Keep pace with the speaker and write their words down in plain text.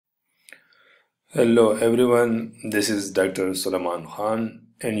Hello everyone, this is Dr. Sulaiman Khan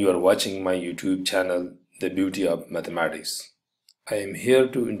and you are watching my YouTube channel, The Beauty of Mathematics. I am here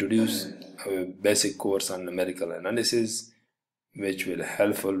to introduce a basic course on numerical analysis which will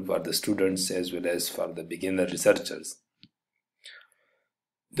helpful for the students as well as for the beginner researchers.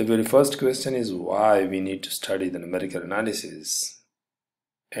 The very first question is why we need to study the numerical analysis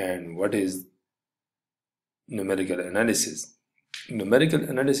and what is numerical analysis. Numerical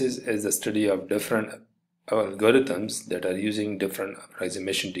analysis is the study of different algorithms that are using different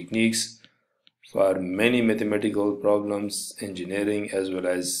approximation techniques for many mathematical problems, engineering, as well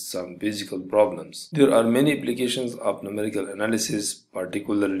as some physical problems. There are many applications of numerical analysis,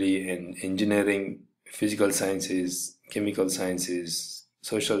 particularly in engineering, physical sciences, chemical sciences,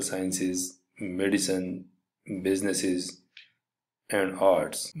 social sciences, medicine, businesses, and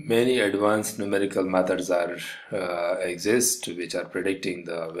arts. Many advanced numerical methods exist which are predicting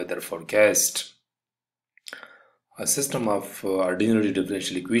the weather forecast. A system of ordinary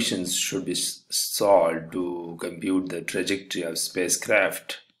differential equations should be solved to compute the trajectory of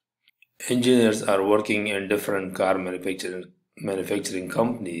spacecraft. Engineers are working in different car manufacturing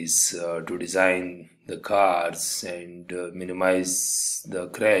companies to design the cars and minimize the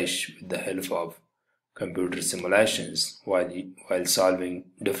crash with the help of computer simulations while solving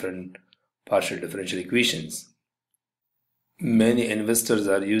different partial differential equations. Many investors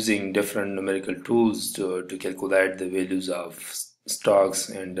are using different numerical tools to calculate the values of stocks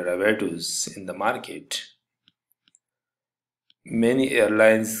and derivatives in the market. Many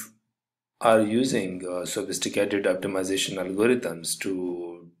airlines are using sophisticated optimization algorithms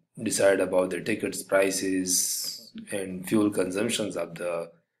to decide about the tickets prices and fuel consumptions of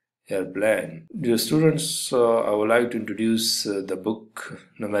the airplane. Dear students, I would like to introduce the book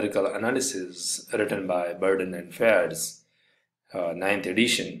Numerical Analysis written by Burden and Fairds, 9th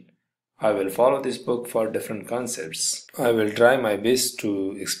edition. I will follow this book for different concepts. I will try my best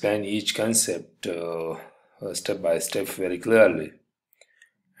to explain each concept step by step very clearly,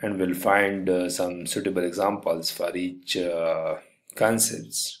 and will find some suitable examples for each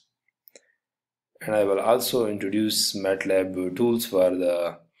concepts. And I will also introduce MATLAB tools for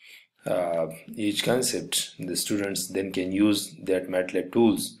the each concept. The students then can use that MATLAB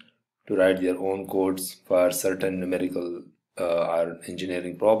tools to write their own codes for certain numerical or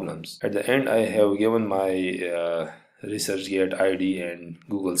engineering problems. At the end, I have given my ResearchGate ID and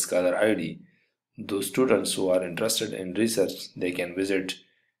Google Scholar ID. Those students who are interested in research, they can visit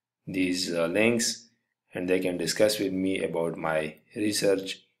these links and they can discuss with me about my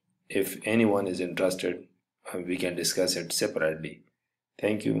research. If anyone is interested, we can discuss it separately.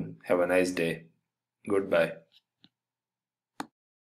 Thank you. Have a nice day. Goodbye.